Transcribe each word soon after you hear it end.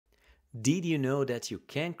Did you know that you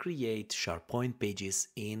can create SharePoint pages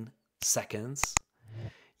in seconds?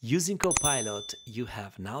 Using Copilot, you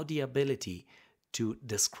have now the ability to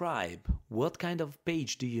describe what kind of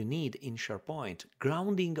page do you need in SharePoint,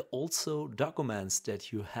 grounding also documents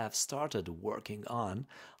that you have started working on,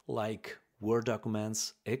 like Word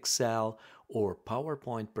documents, Excel, or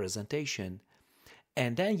PowerPoint presentation.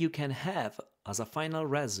 And then you can have, as a final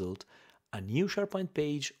result, a new SharePoint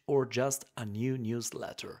page or just a new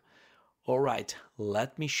newsletter. Alright,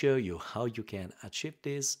 let me show you how you can achieve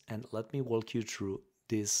this and let me walk you through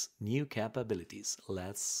these new capabilities.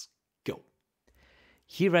 Let's go.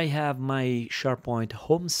 Here I have my SharePoint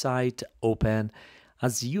home site open.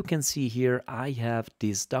 As you can see here, I have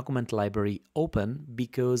this document library open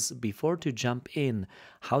because before to jump in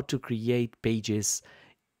how to create pages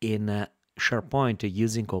in SharePoint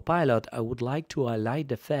using Copilot, I would like to highlight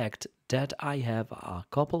the fact that I have a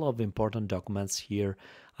couple of important documents here.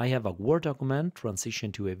 I have a Word document,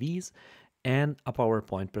 transition to EVs, and a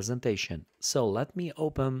PowerPoint presentation. So let me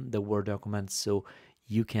open the Word document so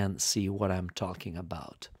you can see what I'm talking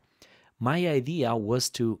about. My idea was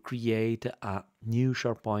to create a new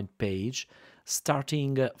SharePoint page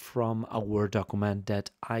starting from a Word document that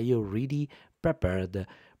I already prepared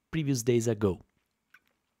previous days ago.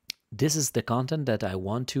 This is the content that I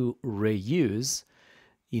want to reuse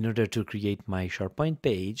in order to create my SharePoint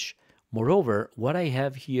page. Moreover, what I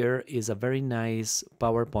have here is a very nice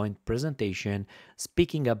PowerPoint presentation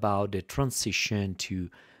speaking about the transition to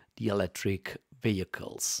the electric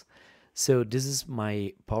vehicles. So this is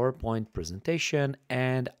my PowerPoint presentation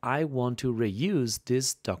and I want to reuse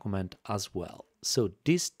this document as well. So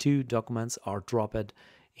these two documents are dropped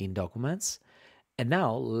in documents. And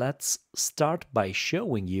now let's start by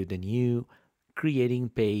showing you the new creating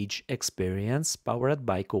page experience powered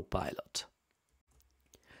by Copilot.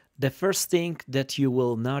 The first thing that you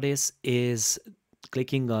will notice is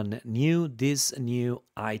clicking on new, this new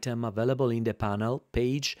item available in the panel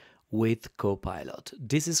page with Copilot.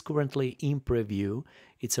 This is currently in preview.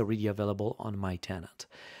 It's already available on my tenant.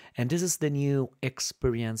 And this is the new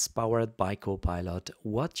experience powered by Copilot.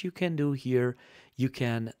 What you can do here, you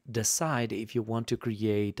can decide if you want to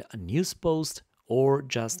create a news post or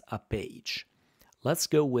just a page. Let's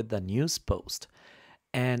go with the news post.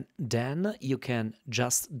 And then you can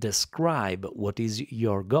just describe what is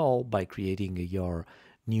your goal by creating your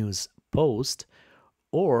news post,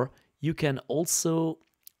 or you can also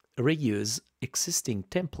reuse existing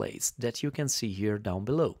templates that you can see here down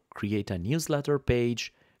below. Create a newsletter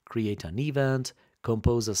page, create an event,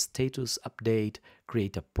 compose a status update,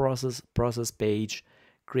 create a process page,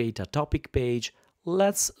 create a topic page.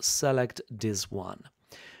 Let's select this one.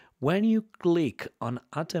 When you click on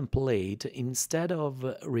a template, instead of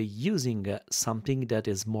reusing something that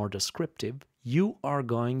is more descriptive, you are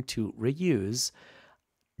going to reuse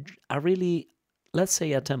let's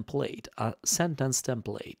say a template, a sentence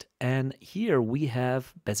template. And here we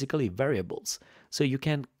have basically variables. So you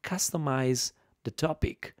can customize the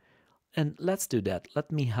topic. And let's do that.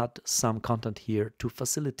 Let me add some content here to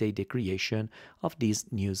facilitate the creation of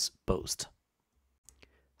this news post.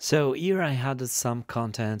 So here I added some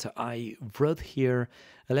content. I wrote here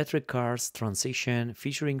electric cars transition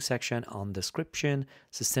featuring section on description,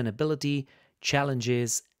 sustainability,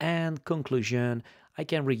 challenges, and conclusion. I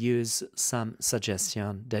can reuse some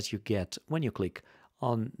suggestion that you get when you click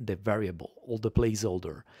on the variable or the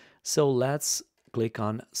placeholder. So let's click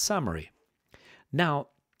on summary. Now,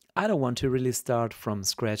 I don't want to really start from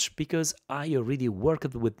scratch because I already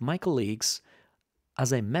worked with my colleagues,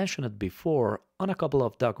 as I mentioned before, on a couple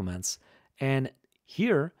of documents. And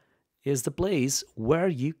here is the place where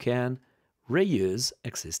you can reuse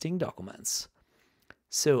existing documents.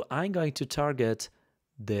 So I'm going to target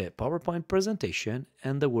the PowerPoint presentation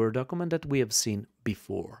and the Word document that we have seen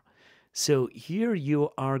before. So here you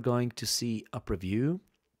are going to see a preview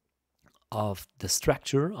of the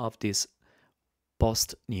structure of this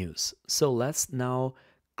post news. So let's now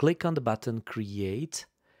click on the button Create,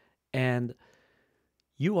 and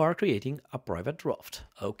you are creating a private draft.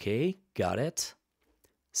 Okay, got it.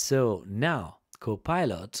 So now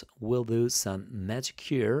Copilot will do some magic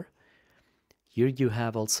here. Here you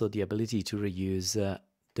have also the ability to reuse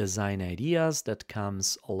design ideas that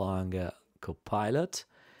comes along Copilot.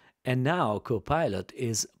 And now Copilot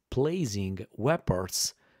is placing web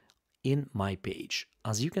parts in my page.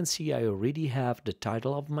 As you can see, I already have the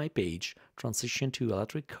title of my page, Transition to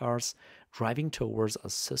Electric Cars, Driving Towards a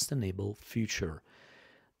Sustainable Future.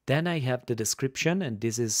 Then I have the description, and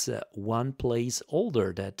this is one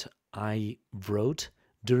placeholder that I wrote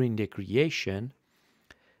during the creation.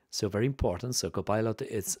 So very important. So Copilot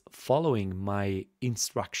is following my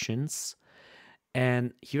instructions.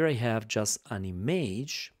 And here I have just an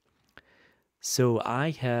image. So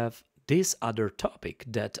I have this other topic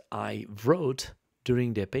that I wrote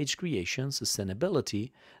during the page creation,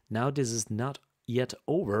 sustainability. Now this is not yet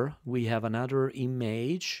over. We have another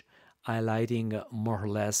image highlighting more or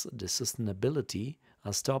less the sustainability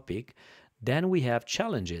as topic. Then we have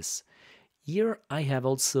challenges. Here I have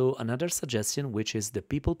also another suggestion, which is the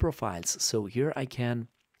people profiles. So here I can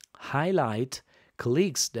highlight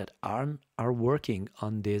colleagues that are working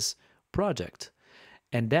on this project.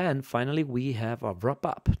 And then finally we have a wrap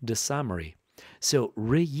up, the summary. So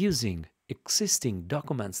reusing existing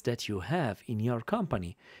documents that you have in your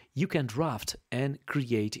company, you can draft and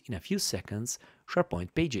create in a few seconds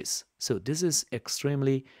SharePoint pages. So this is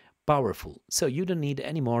extremely powerful. So you don't need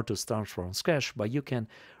anymore to start from scratch, but you can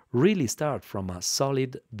really start from a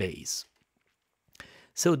solid base.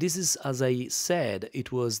 So this is, as I said,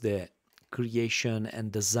 it was the creation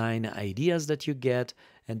and design ideas that you get,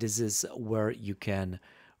 and this is where you can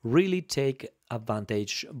really take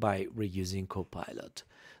advantage by reusing Copilot.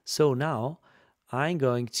 So now I'm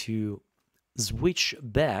going to switch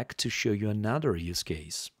back to show you another use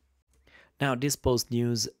case. Now this post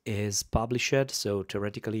news is published, so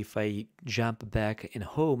theoretically if I jump back in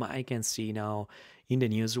home, I can see now in the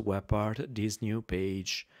news web part this new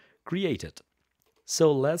page created.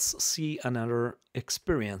 So let's see another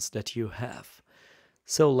experience that you have.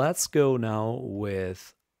 So let's go now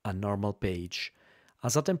with a normal page.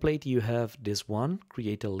 As a template you have this one,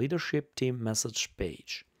 create a leadership team message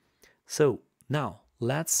page. So now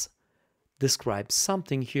let's describe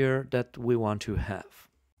something here that we want to have.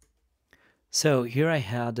 So here I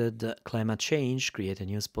added climate change, create a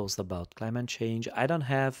news post about climate change. I don't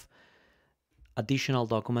have additional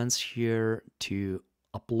documents here to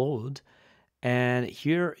upload. And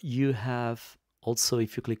here you have also,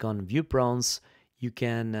 if you click on view prompts, you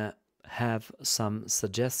can have some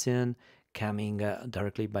suggestion coming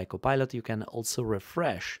directly by Copilot. You can also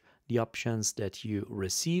refresh the options that you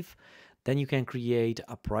receive. Then you can create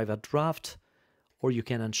a private draft, or you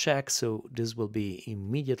can uncheck, so this will be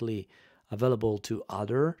immediately available to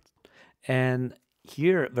others. And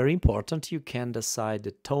here, very important, you can decide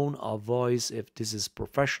the tone of voice, if this is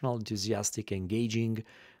professional, enthusiastic, engaging,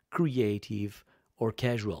 creative, or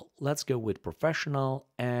casual. Let's go with professional,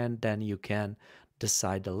 and then you can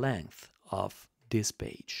decide the length of this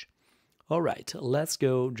page. All right, let's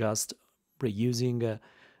go just reusing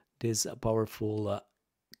this powerful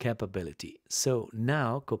capability. So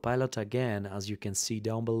now Copilot again, as you can see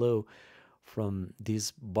down below from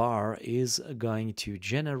this bar, is going to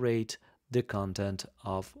generate the content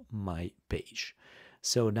of my page.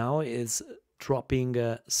 So now it's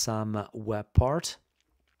dropping some web part.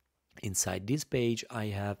 Inside this page I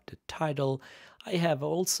have the title. I have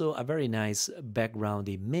also a very nice background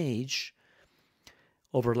image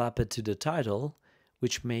overlapped to the title,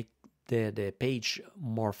 which make the page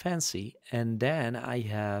more fancy. And then I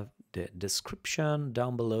have the description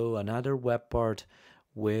down below, another web part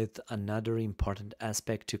with another important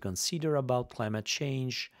aspect to consider about climate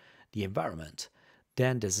change, the environment.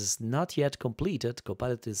 Then this is not yet completed.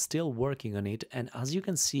 Copilot is still working on it. And as you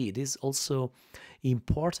can see, it is also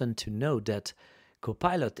important to note that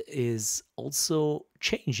Copilot is also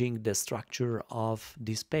changing the structure of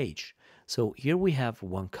this page. So here we have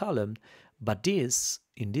one column, but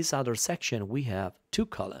in this other section, we have two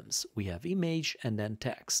columns. We have image and then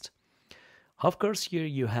text. Of course, here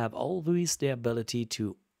you have always the ability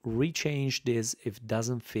to rechange this if it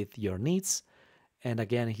doesn't fit your needs. And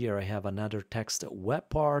again, here I have another text web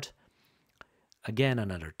part. Again,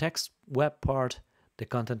 another text web part. The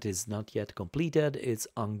content is not yet completed. It's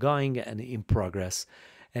ongoing and in progress.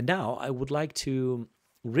 And now I would like to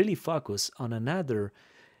really focus on another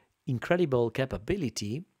incredible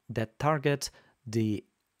capability that target the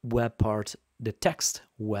web part, the text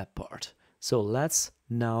web part. So let's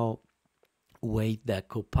now wait that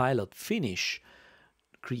Copilot finish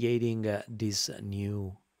creating this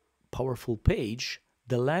new powerful page.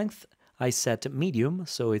 The length I set medium,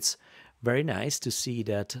 so it's very nice to see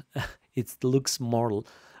that it looks more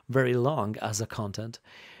very long as a content.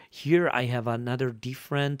 Here I have another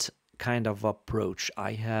different kind of approach.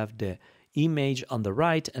 I have the image on the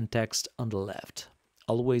right and text on the left,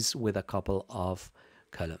 always with a couple of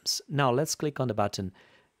columns. Now let's click on the button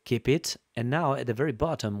keep it, and now at the very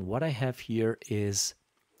bottom what I have here is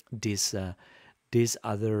this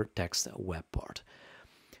other text web part.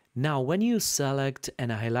 Now when you select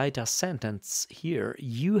and highlight a sentence here,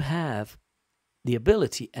 you have the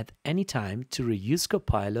ability at any time to reuse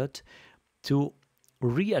Copilot to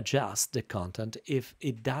readjust the content if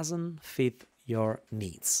it doesn't fit your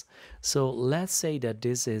needs. So let's say that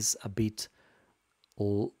this is a bit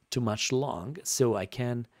too much long, so I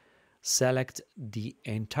can select the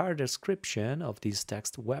entire description of this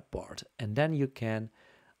text web part, and then you can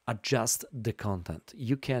adjust the content.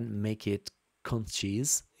 You can make it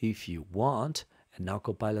concise if you want, and now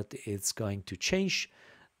Copilot is going to change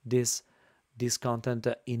this content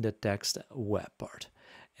in the text web part.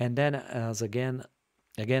 And then as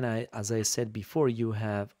as I said before, you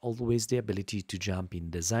have always the ability to jump in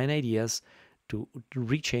design ideas to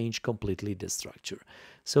rechange completely the structure.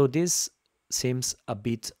 So this seems a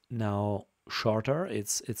bit now shorter.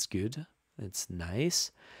 It's good. It's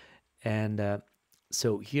nice. And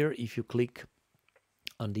so here, if you click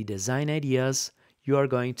on the design ideas, you are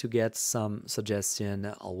going to get some suggestion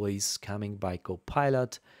always coming by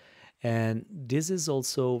Copilot. And this is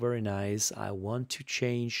also very nice. I want to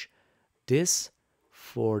change this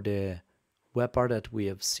for the web part that we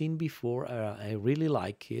have seen before. I really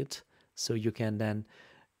like it. So you can then,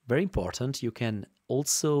 very important, you can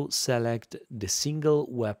also select the single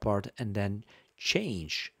web part and then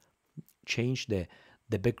change the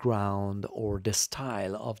background or the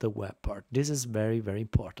style of the web part. This is very, very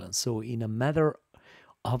important. So in a matter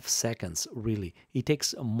of seconds, really, it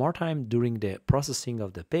takes more time during the processing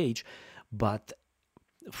of the page, but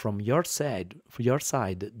from your side,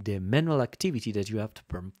 the manual activity that you have to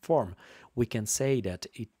perform, we can say that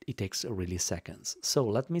it takes really seconds. So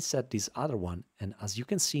let me set this other one, and as you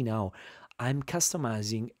can see now, I'm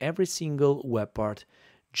customizing every single web part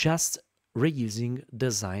just reusing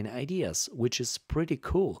design ideas, which is pretty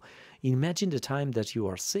cool. Imagine the time that you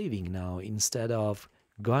are saving now. Instead of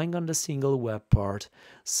going on the single web part,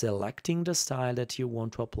 selecting the style that you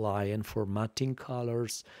want to apply and formatting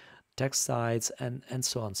colors, text size, and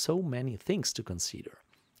so on. So many things to consider.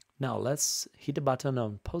 Now let's hit the button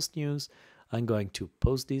on post news. I'm going to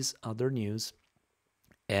post this other news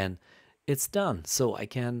and it's done. So I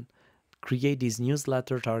can create this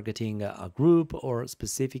newsletter targeting a group or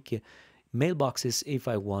specific mailboxes if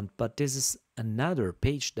I want, but this is another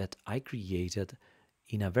page that I created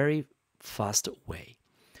in a very fast way.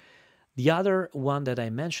 The other one that I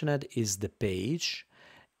mentioned is the page.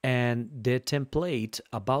 And the template,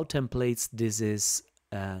 about templates, this is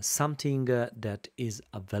something that is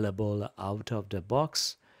available out of the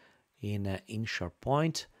box in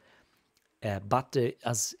SharePoint. But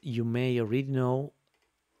as you may already know,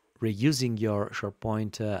 reusing your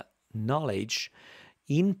SharePoint knowledge,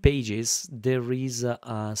 in Pages there is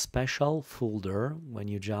a special folder. When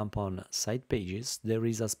you jump on Site Pages, there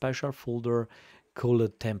is a special folder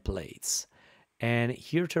called Templates. And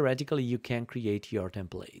here, theoretically, you can create your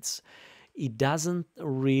templates. It doesn't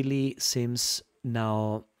really seems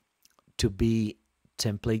now to be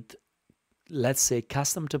template, let's say,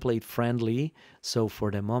 custom template friendly. So for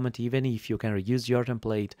the moment, even if you can reuse your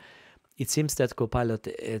template, it seems that Copilot,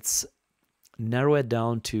 it's narrowed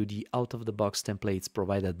down to the out-of-the-box templates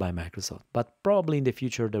provided by Microsoft. But probably in the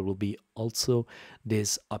future, there will be also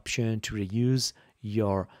this option to reuse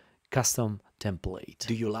your custom template.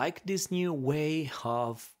 Do you like this new way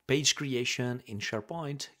of page creation in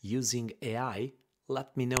SharePoint using AI?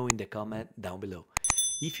 Let me know in the comment down below.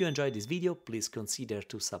 If you enjoyed this video, please consider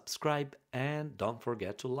to subscribe and don't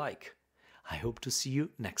forget to like. I hope to see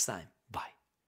you next time.